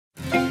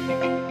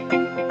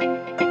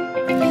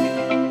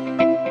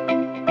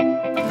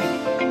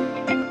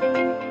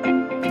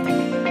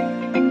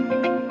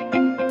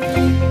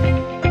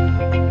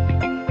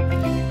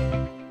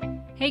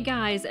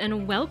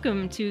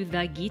Welcome to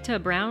the Gita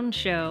Brown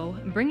Show,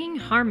 bringing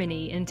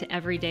harmony into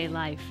everyday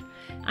life.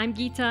 I'm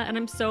Gita, and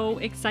I'm so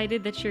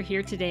excited that you're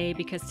here today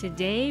because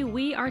today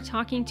we are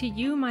talking to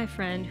you, my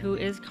friend, who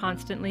is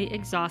constantly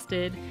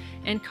exhausted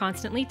and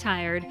constantly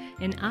tired,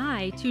 and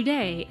I,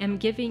 today, am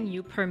giving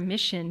you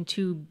permission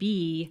to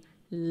be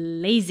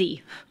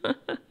lazy.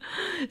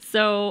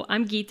 So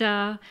I'm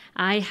Gita.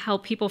 I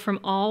help people from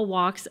all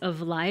walks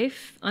of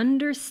life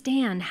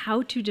understand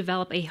how to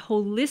develop a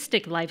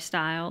holistic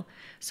lifestyle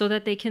so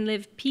that they can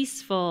live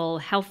peaceful,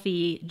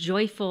 healthy,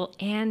 joyful,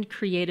 and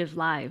creative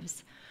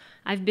lives.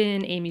 I've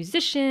been a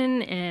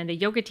musician and a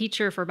yoga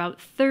teacher for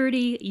about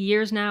 30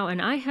 years now,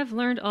 and I have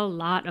learned a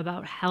lot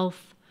about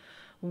health,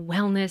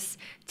 wellness,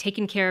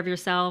 taking care of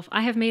yourself.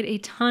 I have made a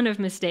ton of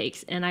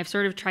mistakes, and I've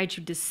sort of tried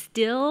to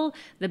distill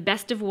the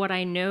best of what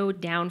I know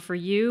down for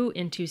you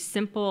into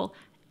simple,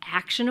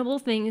 actionable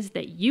things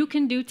that you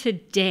can do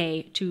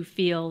today to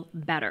feel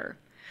better.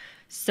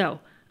 So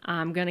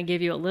I'm going to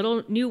give you a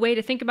little new way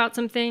to think about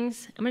some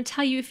things. I'm going to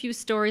tell you a few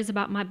stories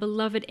about my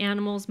beloved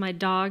animals, my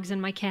dogs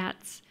and my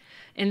cats.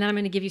 And then I'm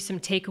going to give you some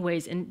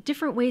takeaways and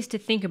different ways to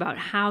think about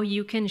how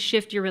you can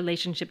shift your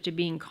relationship to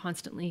being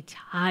constantly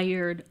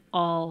tired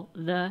all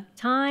the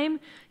time,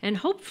 and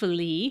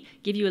hopefully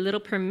give you a little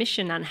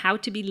permission on how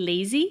to be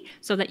lazy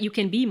so that you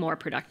can be more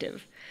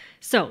productive.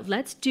 So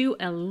let's do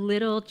a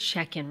little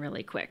check-in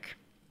really quick.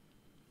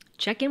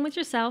 Check in with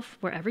yourself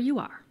wherever you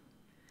are.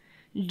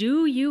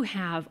 Do you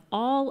have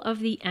all of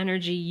the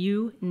energy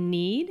you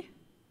need?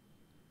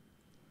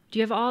 Do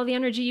you have all the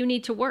energy you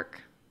need to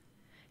work?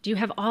 Do you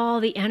have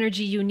all the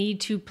energy you need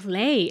to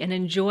play and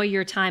enjoy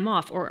your time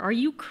off? Or are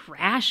you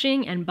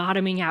crashing and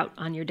bottoming out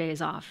on your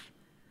days off?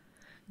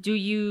 Do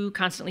you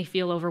constantly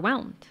feel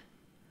overwhelmed?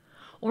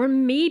 Or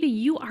maybe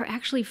you are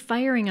actually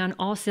firing on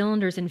all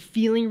cylinders and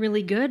feeling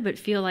really good, but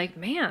feel like,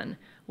 man,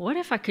 what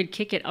if I could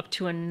kick it up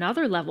to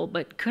another level?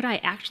 But could I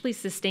actually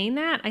sustain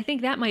that? I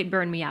think that might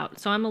burn me out.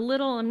 So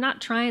I'm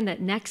not trying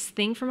that next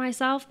thing for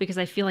myself because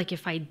I feel like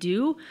if I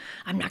do,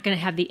 I'm not going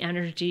to have the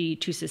energy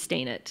to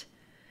sustain it.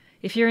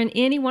 If you're in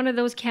any one of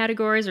those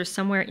categories or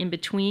somewhere in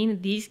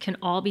between, these can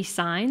all be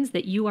signs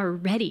that you are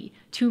ready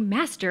to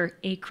master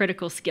a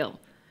critical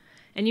skill.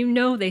 And you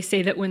know they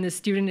say that when the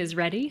student is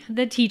ready,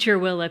 the teacher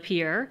will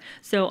appear.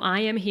 So I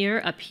am here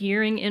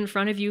appearing in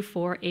front of you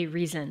for a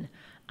reason.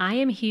 I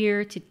am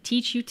here to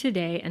teach you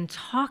today and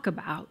talk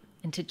about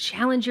and to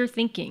challenge your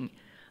thinking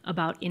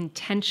about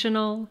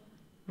intentional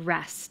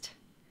rest.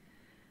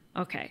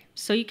 Okay,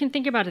 so you can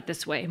think about it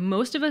this way.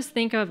 Most of us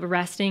think of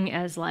resting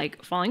as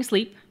like falling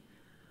asleep,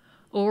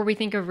 or we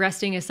think of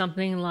resting as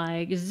something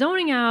like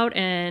zoning out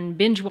and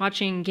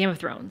binge-watching Game of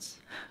Thrones.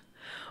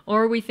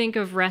 Or we think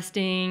of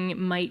resting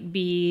might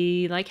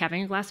be like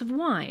having a glass of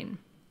wine.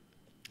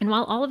 And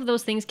while all of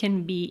those things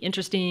can be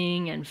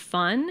interesting and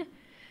fun,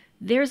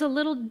 there's a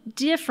little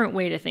different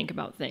way to think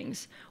about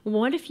things.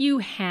 What if you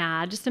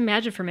had, just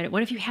imagine for a minute,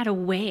 what if you had a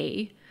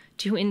way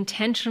to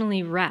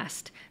intentionally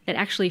rest that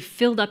actually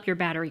filled up your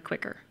battery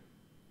quicker?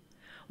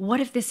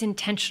 What if this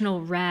intentional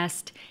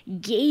rest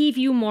gave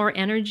you more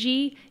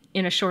energy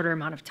in a shorter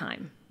amount of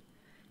time?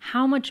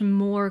 How much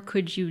more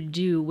could you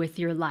do with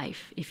your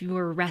life if you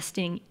were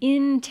resting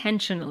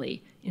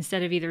intentionally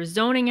instead of either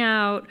zoning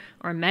out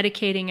or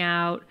medicating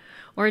out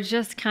or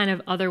just kind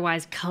of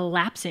otherwise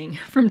collapsing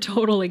from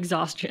total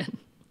exhaustion?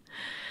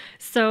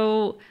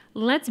 So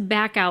let's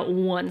back out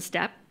one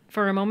step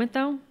for a moment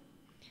though,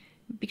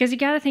 because you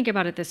got to think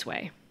about it this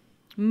way.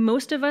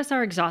 Most of us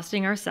are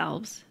exhausting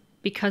ourselves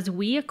because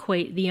we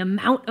equate the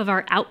amount of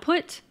our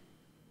output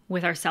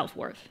with our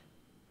self-worth.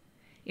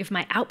 If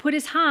my output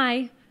is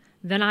high,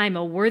 then I'm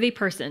a worthy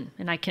person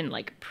and I can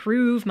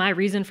prove my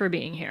reason for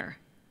being here.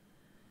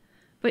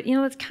 But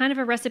it's kind of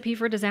a recipe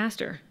for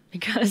disaster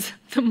because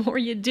the more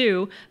you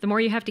do, the more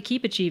you have to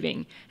keep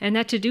achieving. And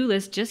that to-do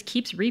list just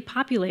keeps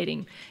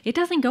repopulating. It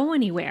doesn't go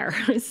anywhere.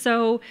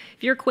 So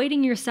if you're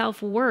equating your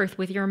self-worth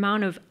with your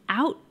amount of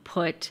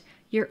output,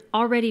 you're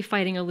already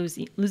fighting a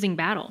losing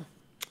battle.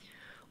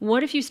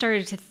 What if you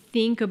started to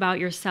think about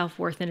your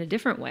self-worth in a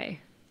different way?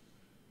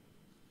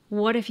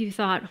 What if you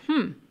thought,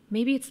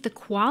 maybe it's the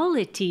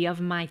quality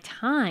of my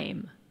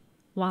time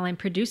while I'm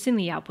producing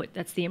the output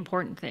that's the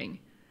important thing.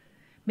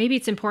 Maybe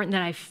it's important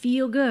that I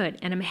feel good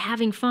and I'm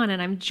having fun and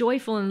I'm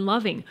joyful and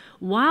loving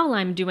while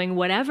I'm doing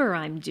whatever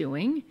I'm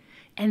doing.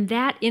 And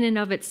that in and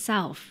of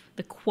itself,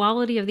 the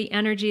quality of the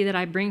energy that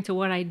I bring to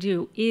what I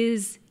do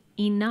is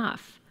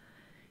enough.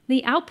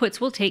 The outputs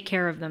will take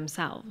care of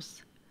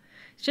themselves.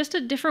 It's just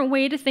a different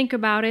way to think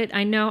about it.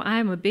 I know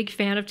I'm a big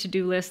fan of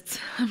to-do lists.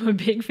 I'm a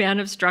big fan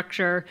of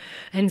structure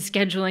and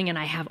scheduling, and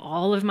I have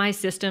all of my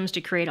systems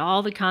to create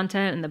all the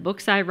content and the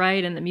books I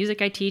write and the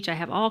music I teach. I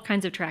have all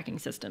kinds of tracking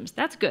systems.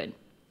 That's good.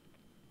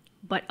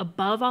 But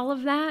above all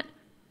of that,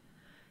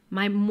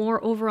 my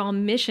more overall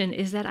mission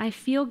is that I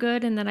feel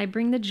good and that I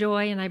bring the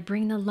joy and I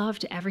bring the love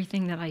to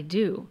everything that I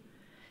do.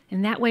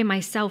 And that way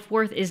my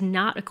self-worth is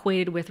not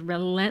equated with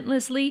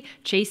relentlessly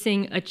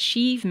chasing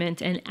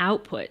achievement and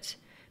output.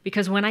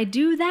 Because when I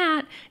do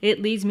that,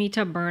 it leads me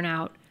to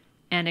burnout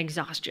and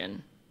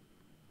exhaustion.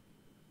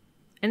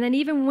 And then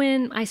even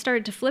when I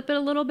started to flip it a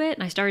little bit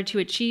and I started to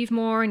achieve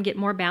more and get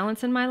more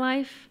balance in my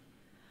life,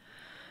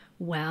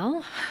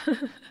 well,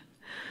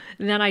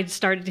 then I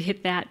started to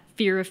hit that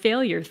fear of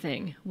failure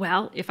thing.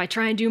 Well, if I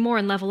try and do more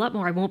and level up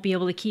more, I won't be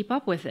able to keep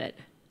up with it.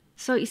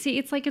 So you see,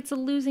 it's like it's a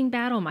losing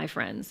battle, my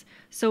friends.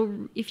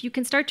 So if you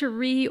can start to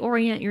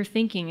reorient your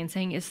thinking and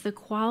saying, it's the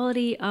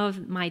quality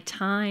of my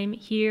time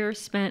here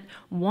spent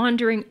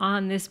wandering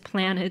on this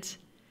planet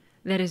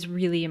that is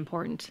really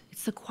important.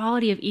 It's the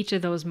quality of each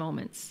of those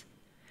moments.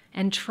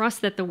 And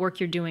trust that the work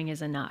you're doing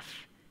is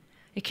enough.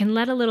 It can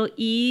let a little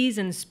ease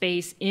and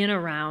space in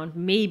around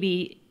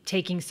maybe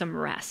taking some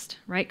rest,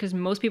 right? Because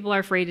most people are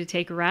afraid to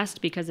take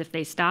rest because if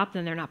they stop,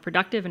 then they're not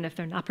productive. And if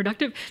they're not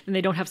productive, then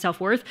they don't have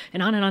self-worth,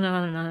 and on and on and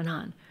on and on and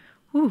on.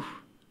 Whew.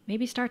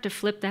 Maybe start to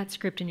flip that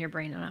script in your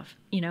brain enough,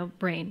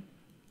 brain.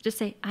 Just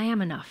say, I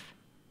am enough.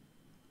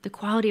 The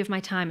quality of my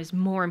time is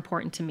more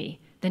important to me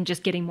than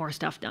just getting more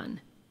stuff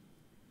done.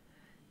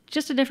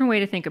 Just a different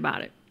way to think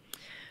about it.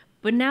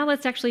 But now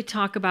let's actually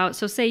talk about,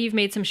 so say you've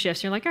made some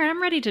shifts. You're like, all right,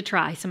 I'm ready to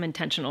try some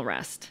intentional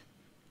rest.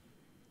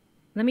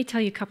 Let me tell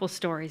you a couple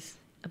stories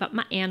about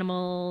my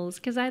animals,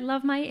 because I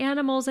love my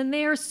animals and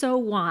they are so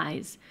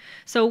wise.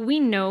 So we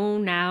know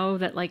now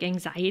that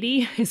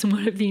anxiety is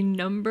one of the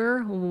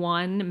number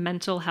one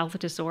mental health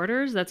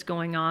disorders that's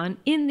going on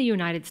in the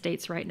United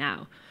States right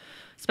now.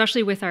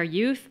 Especially with our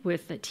youth,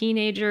 with the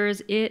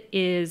teenagers, it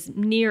is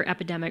near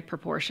epidemic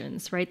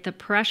proportions, right? The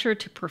pressure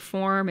to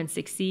perform and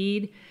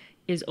succeed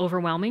is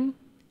overwhelming.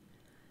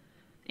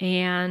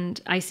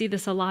 And I see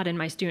this a lot in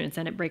my students,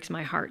 and it breaks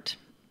my heart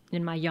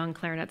in my young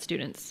clarinet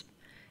students.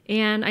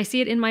 And I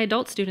see it in my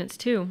adult students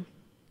too.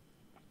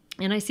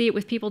 And I see it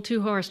with people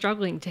too who are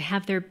struggling to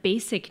have their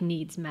basic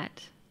needs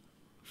met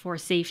for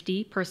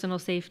safety, personal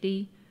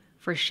safety,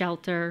 for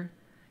shelter,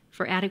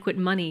 for adequate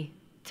money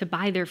to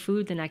buy their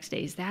food the next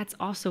days. That's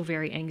also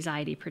very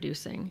anxiety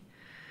producing.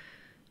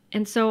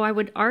 And so I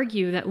would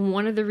argue that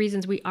one of the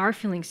reasons we are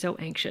feeling so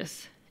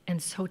anxious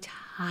and so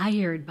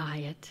tired by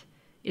it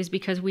is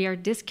because we are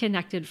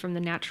disconnected from the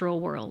natural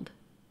world.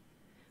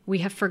 We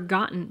have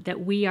forgotten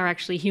that we are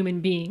actually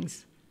human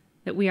beings,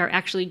 that we are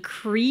actually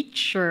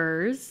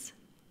creatures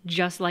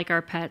just like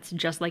our pets,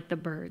 just like the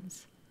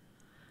birds.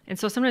 And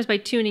so sometimes by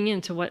tuning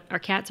into what our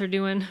cats are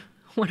doing,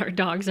 what our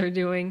dogs are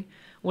doing,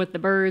 what the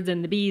birds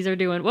and the bees are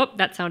doing, whoop,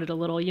 that sounded a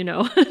little,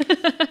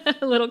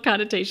 a little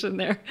connotation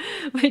there.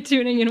 By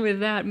tuning in with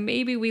that,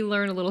 maybe we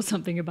learn a little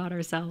something about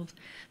ourselves.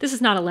 This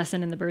is not a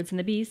lesson in the birds and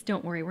the bees.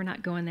 Don't worry, we're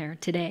not going there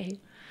today.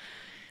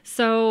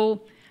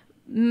 So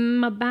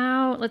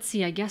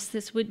I guess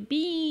this would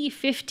be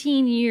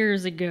 15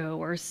 years ago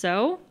or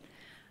so,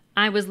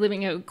 I was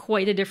living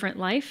quite a different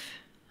life.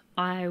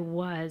 I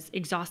was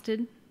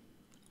exhausted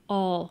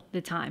all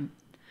the time.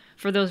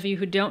 For those of you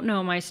who don't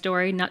know my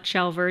story,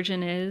 nutshell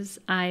version is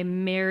I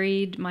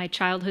married my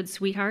childhood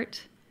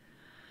sweetheart.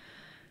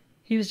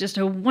 He was just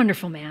a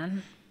wonderful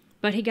man,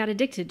 but he got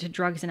addicted to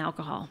drugs and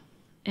alcohol.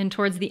 And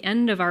towards the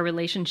end of our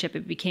relationship,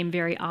 it became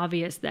very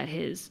obvious that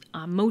his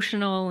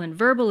emotional and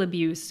verbal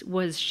abuse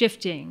was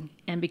shifting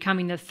and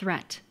becoming the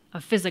threat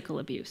of physical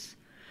abuse.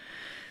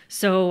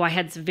 So I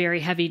had some very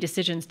heavy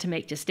decisions to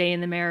make to stay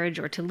in the marriage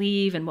or to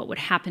leave, and what would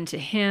happen to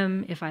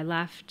him if I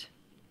left.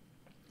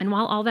 And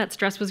while all that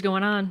stress was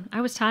going on,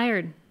 I was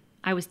tired.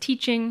 I was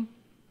teaching.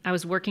 I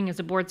was working as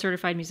a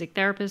board-certified music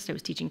therapist. I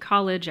was teaching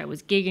college. I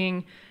was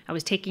gigging. I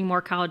was taking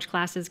more college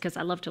classes because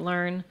I love to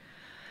learn.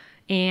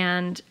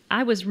 And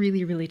I was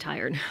really, really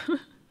tired.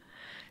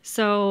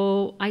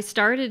 So I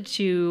started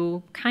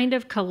to kind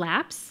of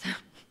collapse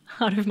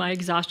out of my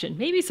exhaustion.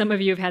 Maybe some of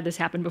you have had this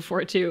happen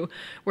before too,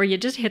 where you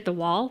just hit the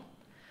wall.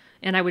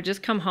 And I would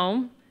just come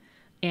home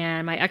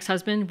and my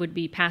ex-husband would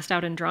be passed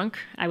out and drunk.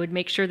 I would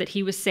make sure that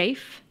he was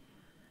safe.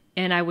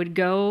 And I would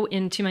go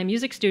into my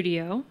music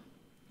studio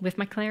with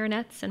my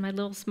clarinets and my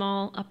little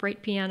small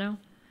upright piano.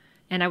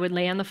 And I would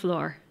lay on the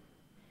floor.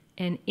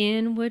 And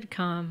in would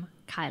come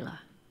Kyla.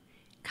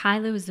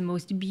 Kyla was the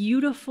most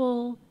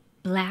beautiful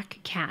black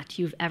cat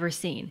you've ever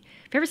seen.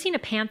 Have you ever seen a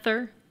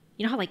panther?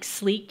 You know how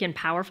sleek and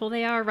powerful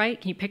they are, right?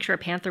 Can you picture a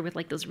panther with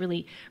those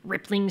really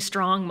rippling,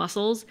 strong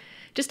muscles?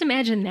 Just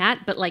imagine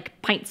that, but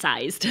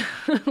pint-sized,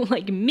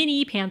 like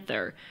mini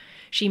panther.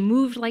 She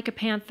moved like a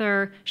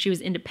panther. She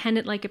was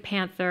independent like a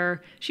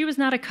panther. She was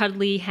not a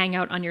cuddly, hang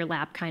out on your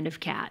lap kind of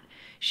cat.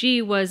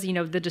 She was,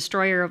 the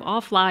destroyer of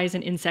all flies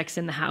and insects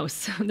in the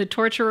house, the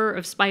torturer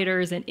of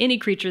spiders and any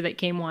creature that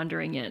came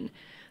wandering in.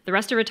 The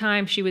rest of her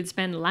time, she would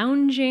spend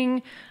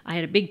lounging. I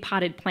had a big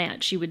potted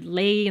plant. She would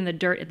lay in the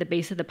dirt at the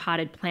base of the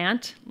potted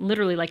plant,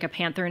 literally like a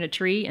panther in a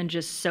tree, and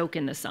just soak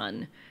in the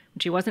sun. When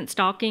she wasn't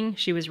stalking,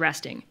 she was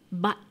resting.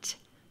 But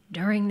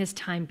during this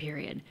time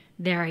period,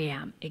 there I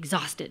am,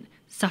 exhausted,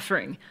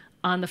 suffering,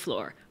 on the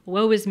floor.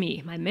 Woe is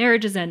me. My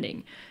marriage is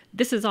ending.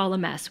 This is all a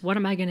mess. What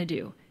am I going to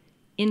do?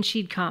 In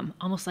she'd come,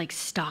 almost like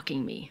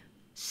stalking me.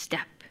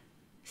 Step,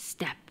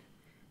 step,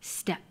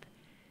 step.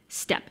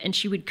 Step, and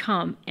she would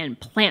come and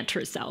plant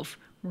herself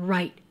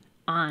right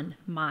on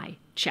my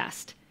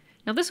chest.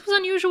 Now, this was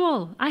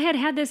unusual. I had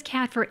had this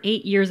cat for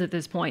 8 years at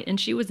this point, and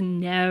she was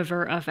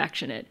never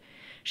affectionate.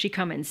 She'd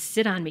come and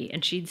sit on me,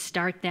 and she'd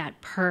start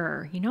that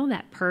purr. You know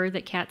that purr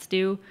that cats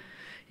do?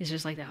 It's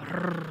just like that.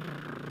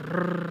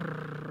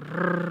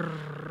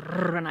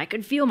 And I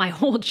could feel my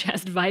whole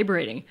chest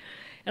vibrating.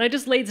 And I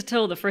just laid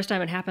still the first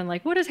time it happened,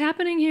 like, what is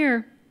happening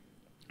here?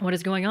 What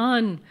is going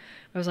on?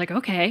 I was like,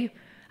 okay,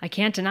 I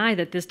can't deny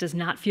that this does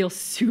not feel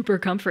super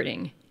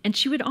comforting. And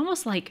she would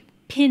almost like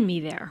pin me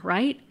there,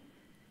 right?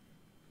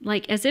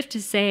 Like as if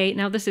to say,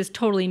 now this is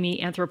totally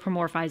me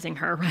anthropomorphizing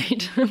her,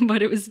 right?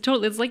 But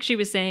it's like she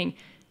was saying,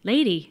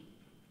 lady,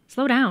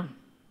 slow down,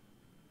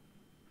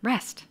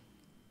 rest,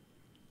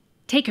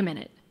 take a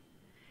minute.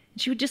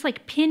 And she would just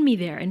like pin me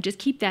there and just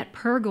keep that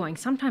purr going,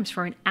 sometimes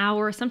for an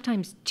hour,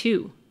 sometimes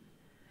 2.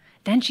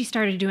 Then she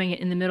started doing it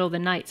in the middle of the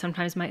night.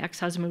 Sometimes my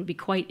ex-husband would be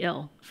quite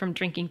ill from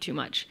drinking too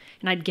much.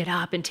 And I'd get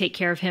up and take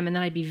care of him, and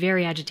then I'd be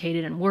very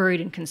agitated and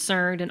worried and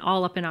concerned and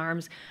all up in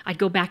arms. I'd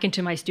go back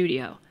into my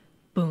studio.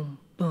 Boom,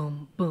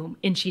 boom, boom.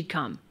 In she'd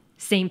come.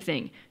 Same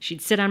thing.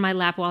 She'd sit on my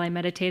lap while I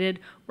meditated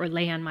or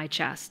lay on my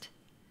chest.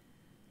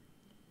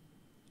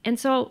 And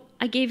so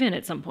I gave in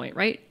at some point,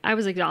 right? I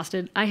was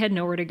exhausted. I had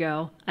nowhere to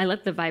go. I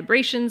let the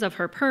vibrations of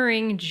her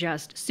purring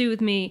just soothe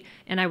me,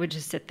 and I would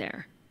just sit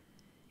there.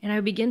 And I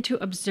would begin to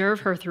observe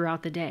her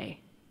throughout the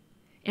day.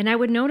 And I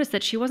would notice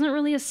that she wasn't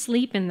really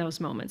asleep in those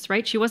moments,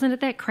 right? She wasn't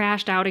at that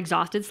crashed out,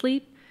 exhausted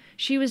sleep.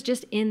 She was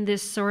just in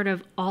this sort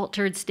of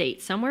altered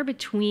state, somewhere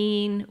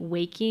between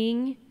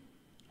waking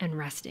and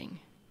resting.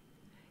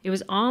 It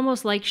was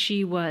almost like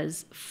she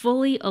was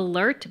fully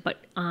alert,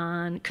 but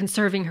on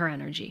conserving her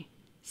energy,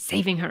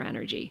 saving her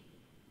energy.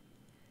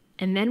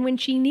 And then when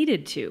she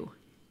needed to,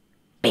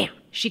 bam,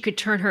 she could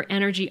turn her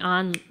energy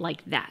on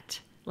like that,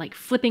 like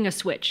flipping a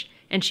switch.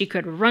 And she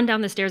could run down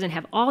the stairs and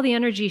have all the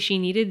energy she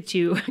needed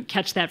to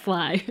catch that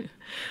fly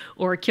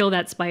or kill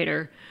that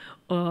spider.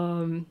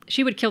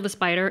 She would kill the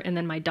spider, and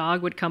then my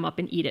dog would come up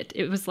and eat it.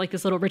 It was like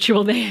this little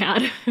ritual they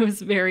had. It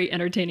was very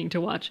entertaining to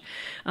watch.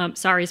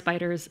 Sorry,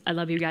 spiders. I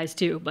love you guys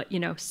too. But,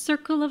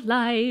 circle of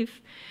life.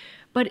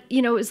 But,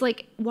 it was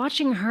like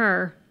watching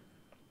her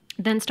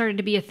then started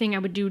to be a thing I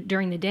would do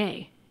during the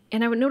day.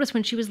 And I would notice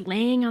when she was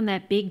laying on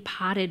that big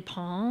potted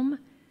palm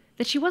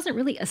that she wasn't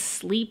really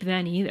asleep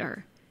then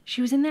either.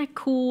 She was in that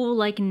cool,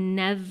 like,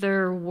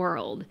 nether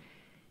world.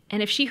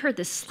 And if she heard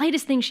the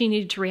slightest thing she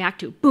needed to react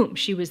to, boom,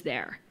 she was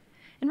there.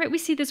 And right, we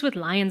see this with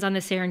lions on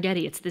the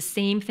Serengeti. It's the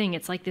same thing.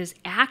 It's like this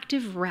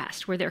active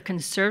rest where they're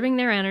conserving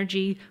their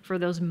energy for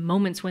those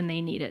moments when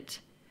they need it.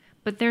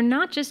 But they're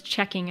not just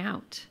checking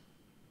out.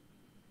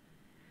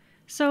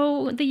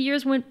 So the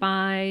years went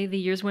by.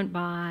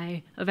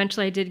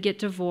 Eventually I did get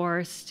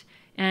divorced.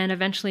 And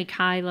eventually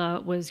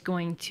Kyla was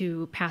going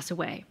to pass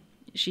away.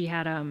 She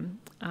had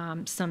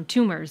some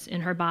tumors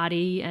in her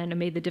body, and I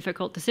made the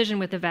difficult decision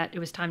with the vet. It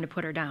was time to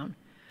put her down.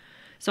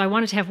 So I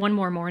wanted to have one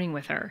more morning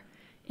with her.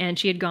 And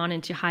she had gone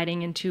into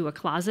hiding into a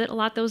closet a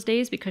lot those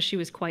days because she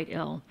was quite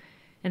ill.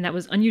 And that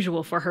was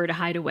unusual for her to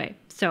hide away.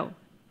 So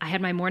I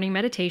had my morning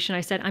meditation.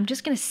 I said, I'm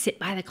just going to sit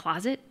by the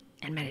closet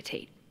and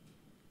meditate.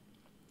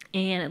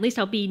 And at least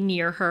I'll be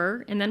near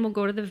her, and then we'll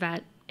go to the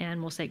vet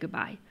and we'll say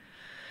goodbye.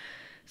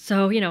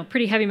 So,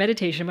 pretty heavy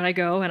meditation, but I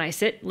go and I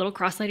sit, little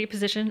cross-legged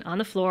position on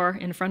the floor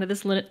in front of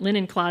this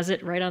linen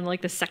closet right on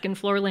like the second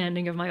floor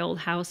landing of my old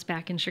house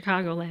back in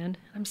Chicagoland.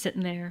 I'm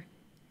sitting there,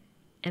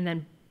 and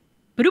then,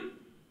 boop,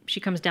 she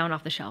comes down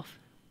off the shelf.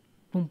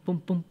 Boom,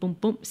 boom, boom, boom,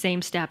 boom,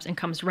 same steps, and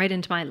comes right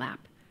into my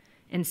lap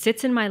and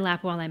sits in my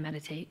lap while I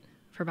meditate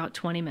for about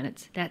 20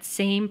 minutes. That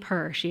same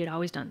purr she had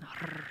always done.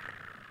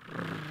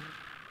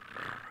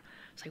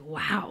 It's like,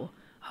 wow,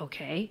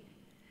 okay.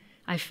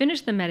 I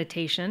finished the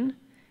meditation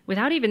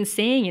without even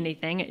saying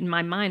anything. In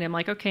my mind, I'm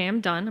like, okay,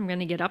 I'm done. I'm going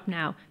to get up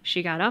now.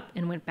 She got up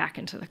and went back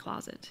into the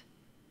closet.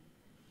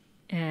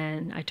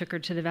 And I took her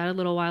to the vet a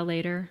little while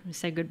later and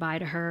said goodbye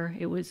to her.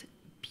 It was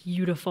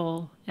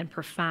beautiful and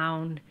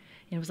profound.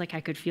 It was like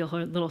I could feel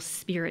her little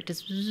spirit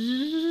just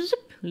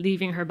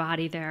leaving her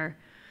body there.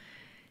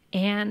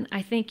 And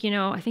I think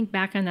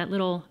back on that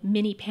little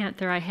mini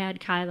panther I had,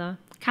 Kyla.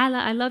 Kyla,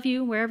 I love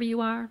you wherever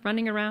you are,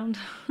 running around,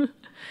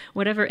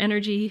 whatever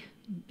energy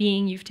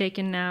being you've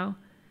taken now.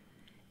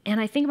 And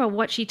I think about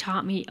what she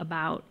taught me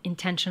about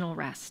intentional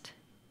rest.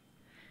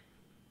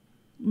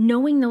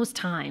 Knowing those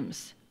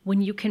times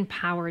when you can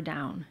power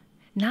down,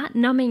 not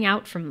numbing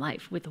out from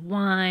life with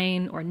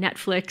wine or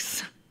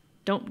Netflix.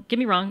 Don't get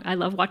me wrong, I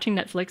love watching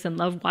Netflix and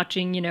love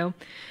watching,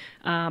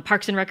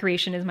 Parks and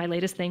Recreation is my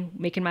latest thing,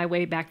 making my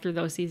way back through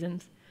those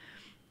seasons.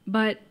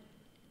 But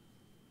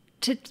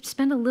to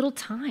spend a little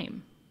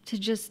time to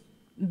just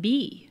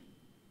be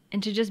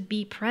and to just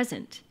be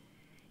present.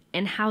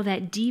 And how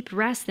that deep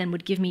rest then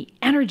would give me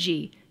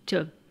energy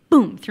to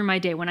boom through my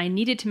day. When I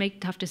needed to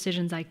make tough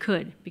decisions, I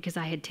could because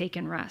I had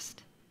taken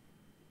rest.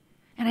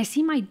 And I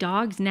see my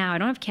dogs now. I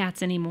don't have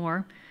cats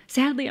anymore.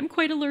 Sadly, I'm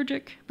quite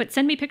allergic, but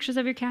send me pictures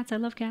of your cats. I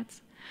love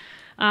cats.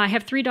 I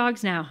have 3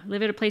 dogs now. I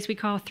live at a place we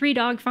call 3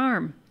 Dog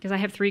Farm because I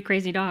have 3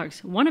 crazy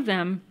dogs. One of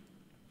them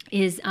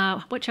is,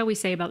 what shall we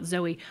say about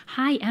Zoe?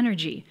 High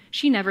energy.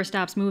 She never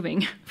stops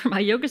moving. For my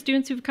yoga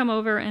students who've come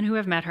over and who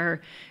have met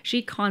her,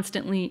 she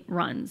constantly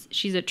runs.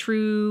 She's a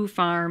true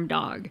farm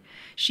dog.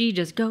 She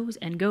just goes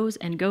and goes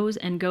and goes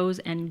and goes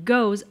and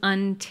goes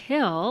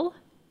until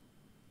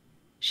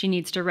she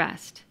needs to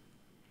rest.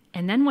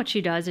 And then what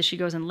she does is she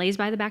goes and lays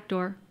by the back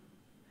door,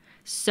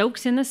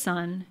 soaks in the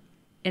sun,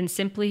 and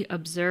simply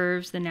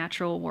observes the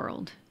natural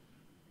world.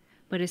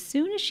 But as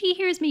soon as she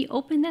hears me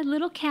open that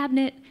little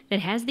cabinet that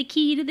has the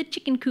key to the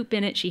chicken coop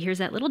in it, she hears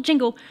that little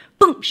jingle,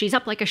 boom, she's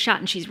up like a shot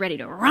and she's ready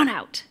to run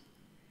out.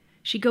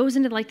 She goes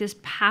into like this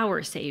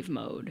power save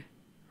mode,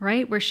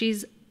 right? Where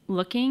she's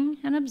looking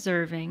and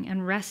observing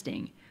and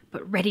resting,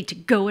 but ready to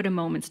go at a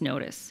moment's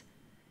notice.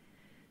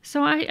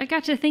 So I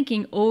got to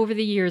thinking over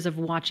the years of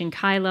watching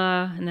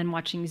Kyla and then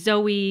watching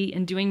Zoe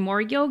and doing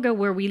more yoga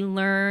where we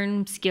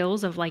learn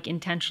skills of like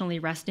intentionally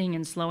resting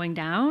and slowing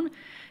down.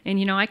 And,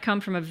 you know, I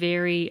come from a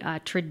very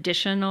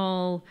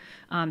traditional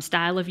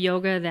style of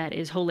yoga that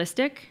is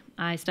holistic.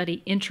 I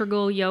study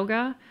integral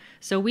yoga.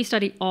 So we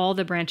study all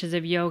the branches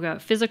of yoga.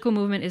 Physical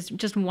movement is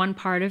just one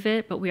part of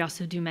it, but we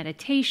also do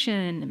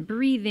meditation,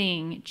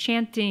 breathing,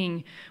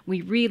 chanting.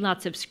 We read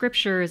lots of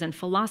scriptures and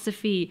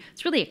philosophy.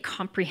 It's really a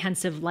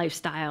comprehensive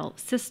lifestyle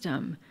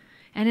system.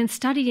 And in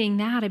studying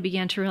that, I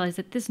began to realize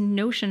that this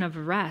notion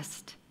of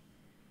rest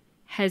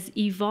has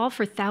evolved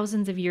for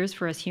thousands of years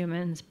for us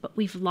humans, but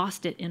we've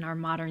lost it in our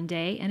modern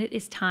day, and it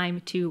is time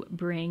to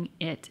bring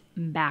it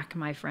back,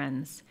 my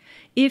friends.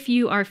 If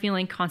you are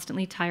feeling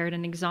constantly tired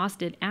and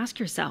exhausted, ask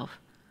yourself,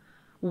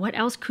 what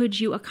else could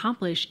you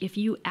accomplish if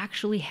you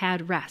actually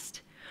had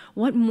rest?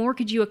 What more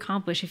could you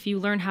accomplish if you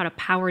learned how to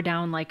power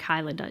down like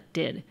Kyla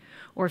did?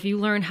 Or if you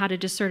learn how to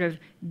just sort of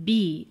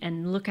be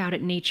and look out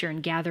at nature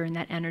and gather in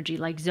that energy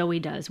like Zoe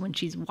does when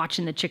she's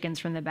watching the chickens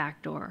from the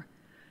back door?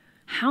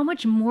 How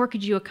much more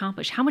could you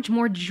accomplish? How much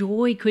more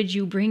joy could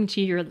you bring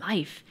to your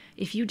life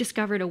if you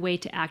discovered a way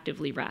to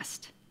actively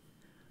rest?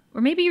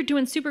 Or maybe you're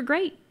doing super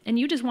great and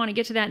you just want to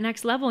get to that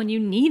next level and you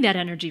need that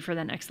energy for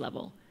the next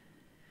level.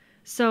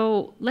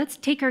 So let's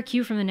take our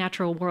cue from the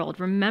natural world.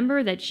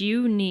 Remember that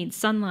you need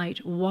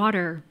sunlight,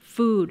 water,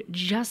 food,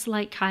 just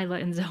like Kyla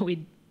and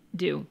Zoe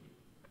do,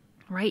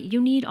 right?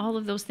 You need all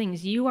of those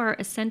things. You are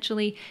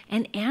essentially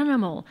an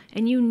animal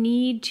and you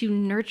need to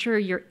nurture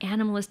your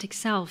animalistic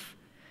self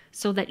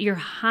so that your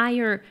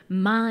higher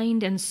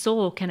mind and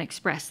soul can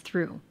express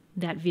through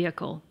that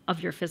vehicle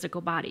of your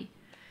physical body.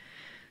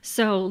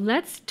 So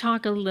let's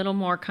talk a little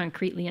more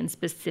concretely and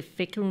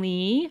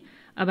specifically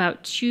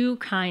about two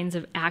kinds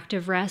of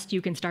active rest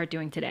you can start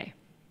doing today.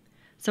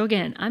 So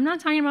again, I'm not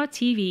talking about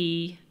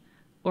TV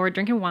or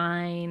drinking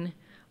wine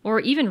or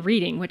even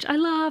reading, which I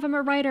love. I'm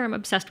a writer. I'm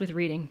obsessed with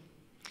reading.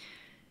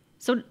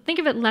 So think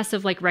of it less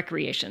of like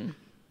recreation.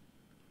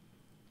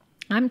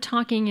 I'm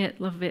talking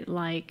of it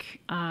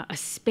like a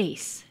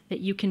space that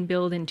you can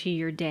build into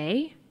your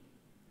day.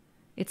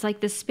 It's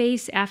like the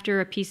space after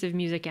a piece of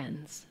music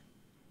ends,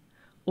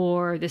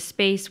 or the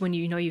space when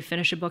you know you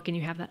finish a book and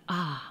you have that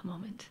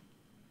moment,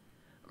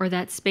 or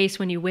that space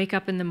when you wake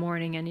up in the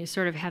morning and you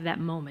sort of have that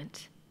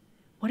moment.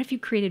 What if you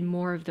created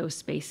more of those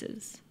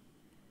spaces?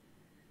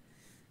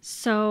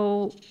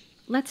 So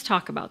let's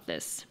talk about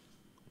this.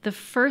 The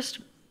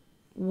first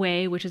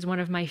way, which is one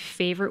of my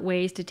favorite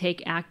ways to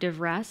take active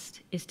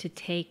rest, is to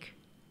take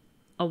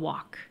a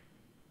walk.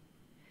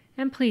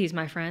 And please,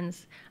 my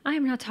friends, I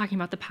am not talking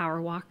about the power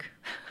walk.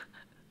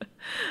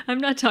 I'm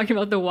not talking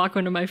about the walk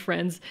one of my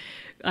friends.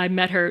 I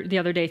met her the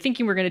other day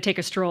thinking we're going to take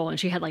a stroll, and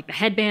she had like the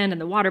headband and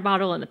the water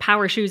bottle and the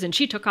power shoes, and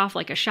she took off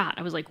like a shot.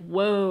 I was like,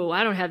 whoa,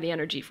 I don't have the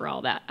energy for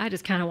all that. I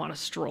just kind of want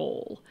to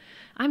stroll.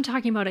 I'm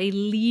talking about a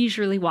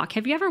leisurely walk.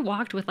 Have you ever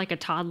walked with like a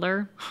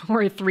toddler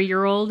or a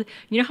 3-year-old?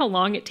 You know how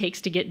long it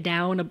takes to get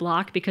down a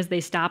block because they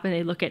stop and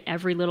they look at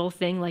every little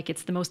thing like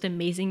it's the most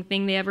amazing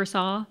thing they ever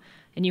saw?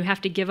 And you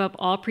have to give up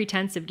all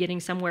pretense of getting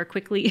somewhere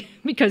quickly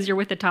because you're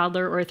with a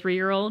toddler or a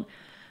 3-year-old?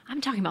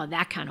 I'm talking about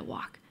that kind of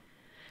walk.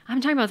 I'm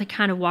talking about the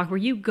kind of walk where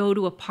you go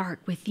to a park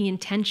with the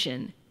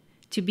intention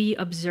to be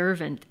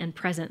observant and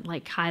present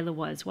like Kyla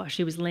was while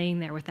she was laying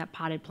there with that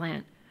potted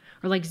plant.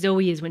 Or like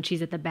Zoe is when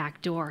she's at the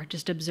back door,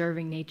 just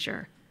observing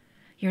nature.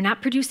 You're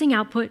not producing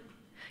output.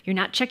 You're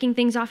not checking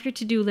things off your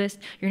to-do list.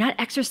 You're not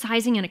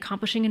exercising and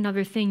accomplishing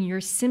another thing.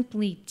 You're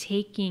simply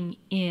taking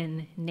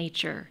in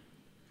nature.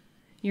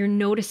 You're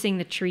noticing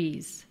the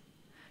trees.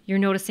 You're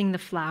noticing the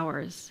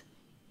flowers.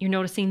 You're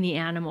noticing the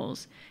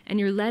animals. And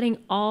you're letting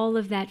all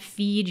of that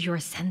feed your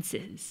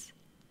senses.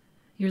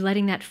 You're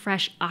letting that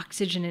fresh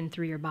oxygen in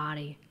through your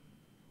body.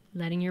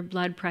 Letting your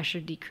blood pressure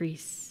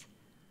decrease.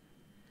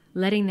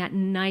 Letting that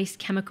nice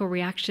chemical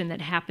reaction that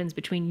happens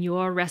between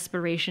your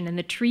respiration and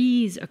the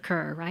trees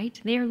occur,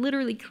 right? They are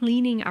literally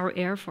cleaning our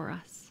air for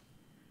us.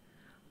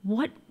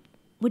 What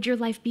would your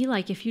life be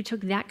like if you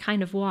took that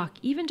kind of walk,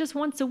 even just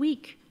once a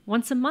week,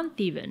 once a month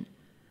even?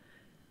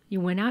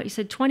 You went out, you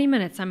said, 20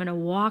 minutes, I'm going to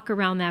walk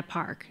around that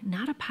park.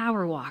 Not a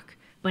power walk,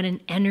 but an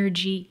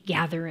energy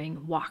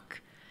gathering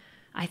walk.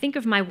 I think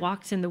of my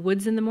walks in the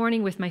woods in the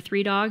morning with my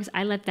 3 dogs.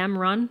 I let them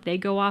run. They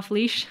go off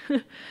leash,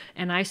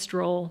 and I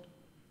stroll.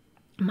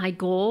 My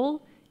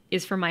goal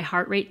is for my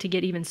heart rate to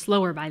get even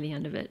slower by the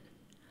end of it.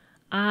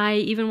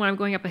 Even when I'm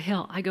going up a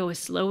hill, I go as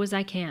slow as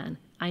I can.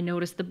 I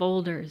notice the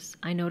boulders.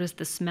 I notice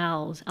the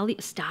smells. I'll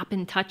stop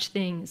and touch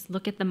things,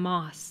 look at the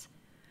moss.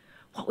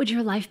 What would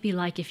your life be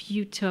like if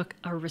you took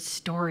a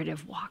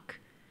restorative walk?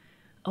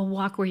 A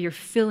walk where you're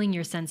filling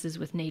your senses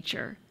with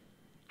nature.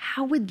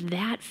 How would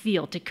that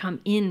feel to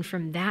come in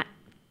from that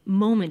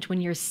moment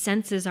when your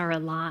senses are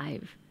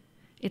alive?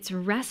 It's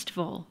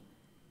restful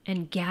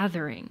and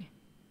gathering.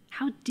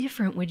 How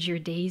different would your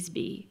days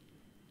be?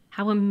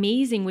 How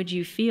amazing would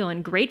you feel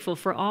and grateful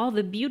for all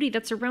the beauty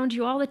that's around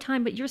you all the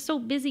time, but you're so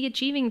busy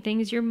achieving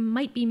things, you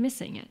might be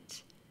missing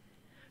it.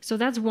 So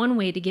that's one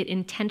way to get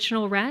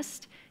intentional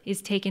rest,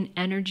 is take an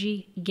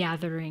energy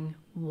gathering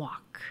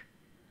walk.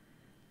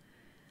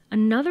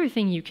 Another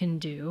thing you can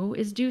do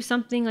is do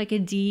something like a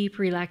deep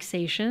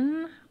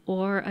relaxation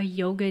or a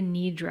yoga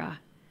nidra.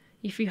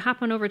 If you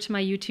hop on over to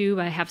my YouTube,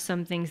 I have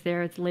some things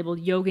there. It's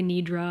labeled yoga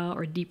nidra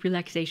or deep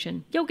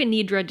relaxation. Yoga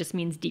nidra just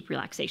means deep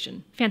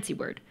relaxation. Fancy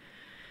word.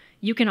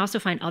 You can also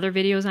find other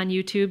videos on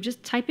YouTube.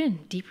 Just type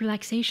in deep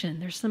relaxation.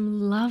 There's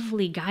some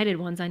lovely guided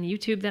ones on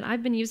YouTube that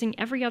I've been using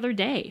every other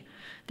day.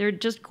 They're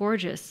just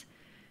gorgeous.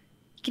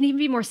 It can even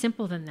be more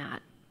simple than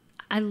that.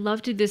 I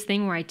love to do this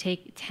thing where I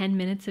take 10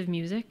 minutes of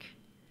music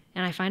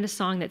and I find a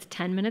song that's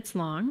 10 minutes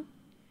long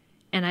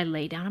and I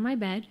lay down on my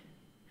bed.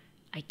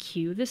 I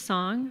cue the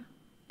song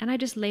and I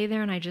just lay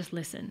there and I just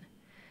listen.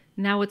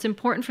 Now, it's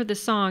important for the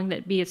song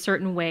that be a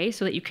certain way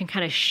so that you can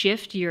kind of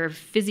shift your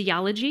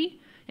physiology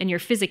and your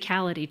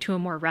physicality to a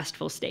more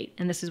restful state.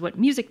 And this is what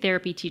music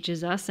therapy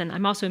teaches us. And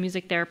I'm also a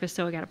music therapist,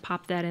 so I got to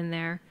pop that in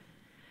there.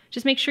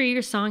 Just make sure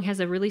your song has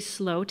a really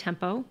slow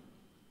tempo.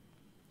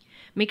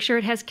 Make sure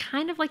it has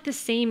kind of like the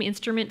same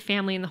instrument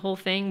family in the whole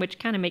thing, which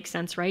kind of makes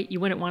sense, right? You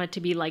wouldn't want it to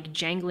be like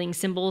jangling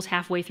cymbals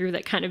halfway through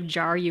that kind of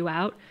jar you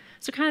out.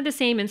 So kind of the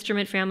same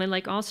instrument family,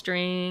 like all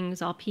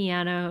strings, all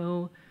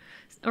piano,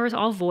 or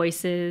all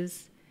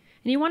voices.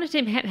 And you want it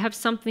to have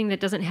something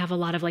that doesn't have a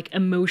lot of like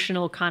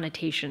emotional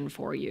connotation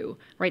for you,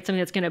 right? Something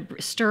that's going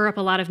to stir up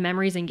a lot of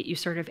memories and get you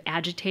sort of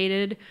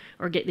agitated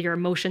or get your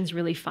emotions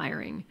really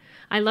firing.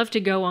 I love to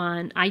go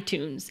on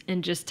iTunes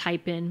and just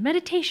type in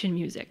meditation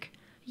music,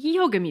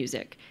 yoga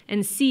music,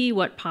 and see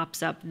what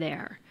pops up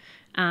there.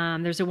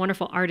 There's a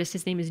wonderful artist.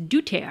 His name is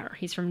Deuter.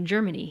 He's from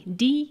Germany.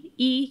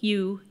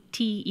 Deuter.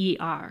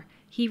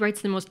 He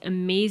writes the most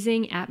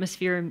amazing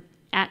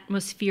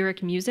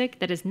atmospheric music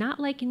that is not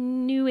like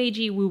new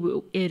agey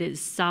woo-woo. It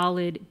is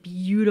solid,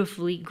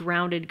 beautifully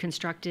grounded,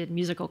 constructed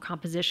musical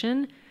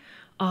composition.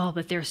 Oh,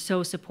 but they're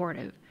so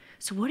supportive.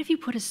 So what if you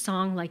put a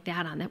song like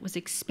that on that was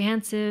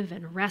expansive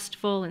and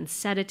restful and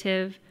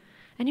sedative,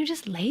 and you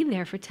just laid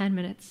there for 10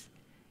 minutes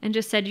and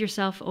just said to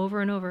yourself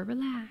over and over,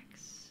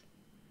 relax,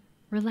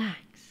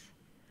 relax.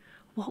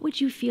 What would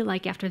you feel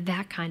like after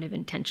that kind of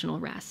intentional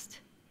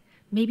rest?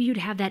 Maybe you'd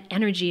have that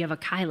energy of a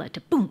Kyla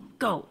to boom,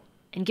 go,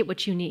 and get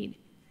what you need.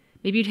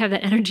 Maybe you'd have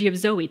that energy of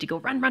Zoe to go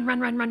run, run, run,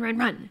 run, run, run,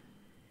 run.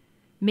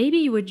 Maybe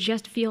you would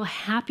just feel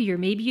happier.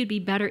 Maybe you'd be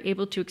better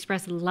able to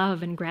express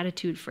love and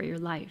gratitude for your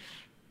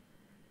life.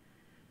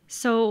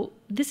 So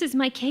this is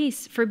my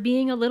case for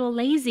being a little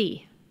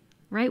lazy,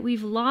 right?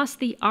 We've lost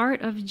the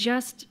art of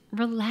just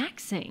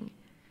relaxing.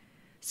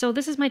 So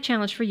this is my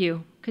challenge for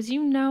you, because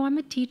you know I'm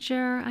a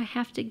teacher. I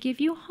have to give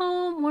you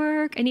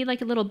homework. I need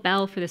like a little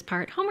bell for this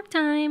part. Homework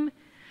time.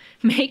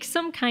 Make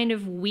some kind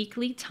of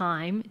weekly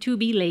time to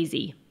be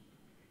lazy.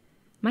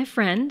 My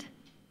friend,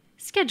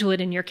 schedule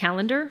it in your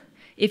calendar.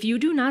 If you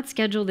do not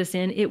schedule this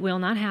in, it will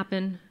not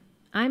happen.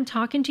 I'm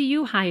talking to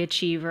you, high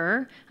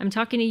achiever. I'm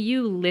talking to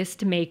you,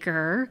 list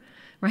maker,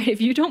 right?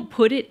 If you don't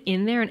put it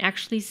in there and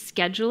actually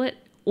schedule it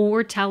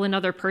or tell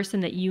another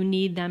person that you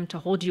need them to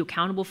hold you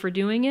accountable for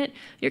doing it,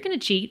 you're going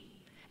to cheat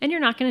and you're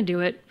not going to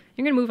do it.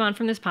 You're going to move on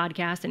from this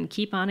podcast and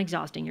keep on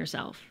exhausting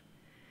yourself.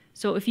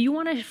 So if you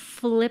want to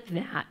flip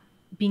that,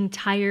 being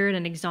tired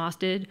and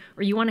exhausted,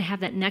 or you want to have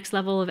that next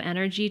level of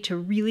energy to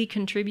really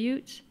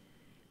contribute,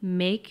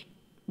 make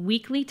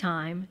weekly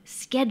time,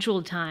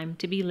 scheduled time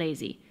to be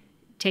lazy.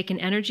 Take an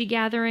energy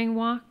gathering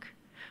walk,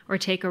 or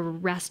take a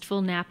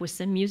restful nap with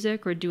some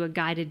music, or do a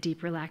guided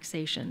deep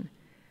relaxation.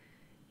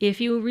 If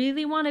you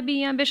really want to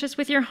be ambitious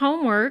with your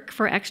homework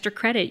for extra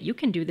credit, you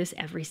can do this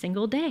every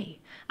single day.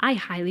 I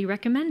highly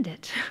recommend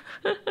it.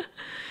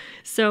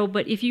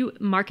 But if you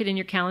mark it in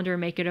your calendar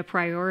and make it a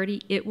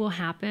priority, it will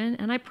happen.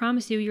 And I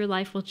promise you, your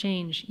life will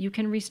change. You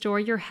can restore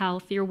your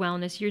health, your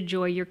wellness, your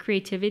joy, your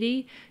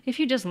creativity if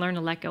you just learn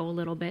to let go a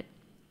little bit.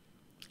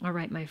 All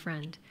right, my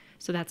friend.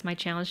 So that's my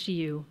challenge to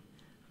you.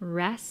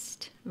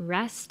 Rest,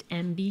 rest,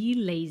 and be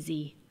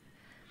lazy.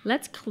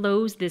 Let's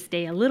close this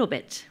day a little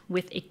bit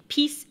with a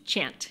peace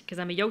chant, because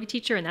I'm a yoga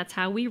teacher and that's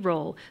how we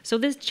roll. So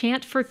this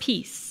chant for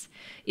peace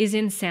is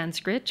in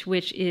Sanskrit,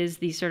 which is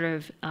the sort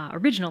of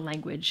original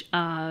language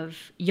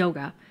of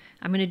yoga.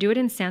 I'm going to do it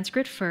in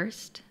Sanskrit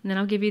first, and then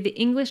I'll give you the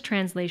English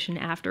translation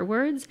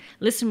afterwards.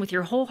 Listen with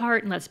your whole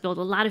heart, and let's build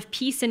a lot of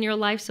peace in your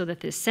life so that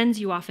this sends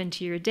you off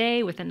into your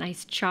day with a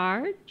nice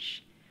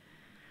charge.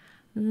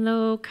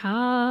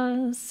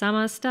 Loka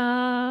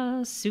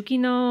samasta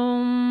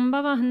sukhinom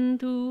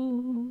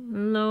bhavantu.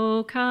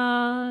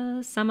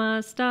 Loka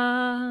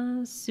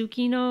samasta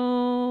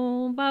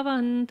sukhinom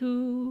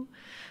bhavantu.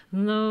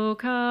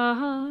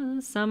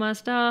 Loka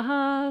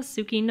samasta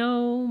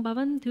sukhinom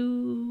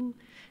bhavantu.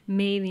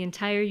 May the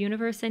entire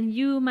universe and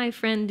you, my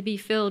friend, be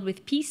filled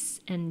with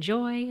peace and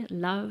joy,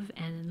 love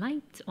and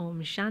light.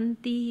 Om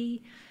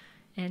Shanti.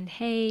 And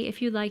hey,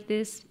 if you like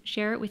this,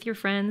 share it with your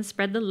friends,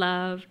 spread the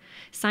love.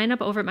 Sign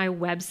up over at my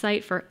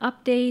website for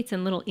updates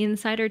and little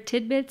insider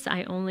tidbits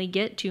I only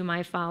get to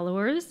my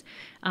followers,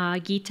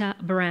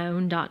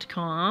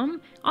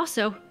 gitabrown.com.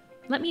 Also,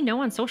 let me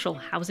know on social,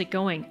 how's it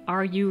going?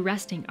 Are you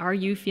resting? Are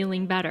you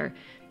feeling better?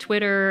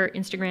 Twitter,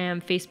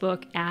 Instagram,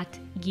 Facebook, at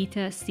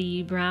Gita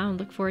C. Brown.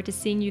 Look forward to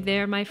seeing you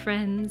there, my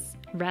friends.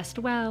 Rest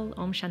well.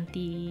 Om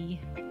Shanti.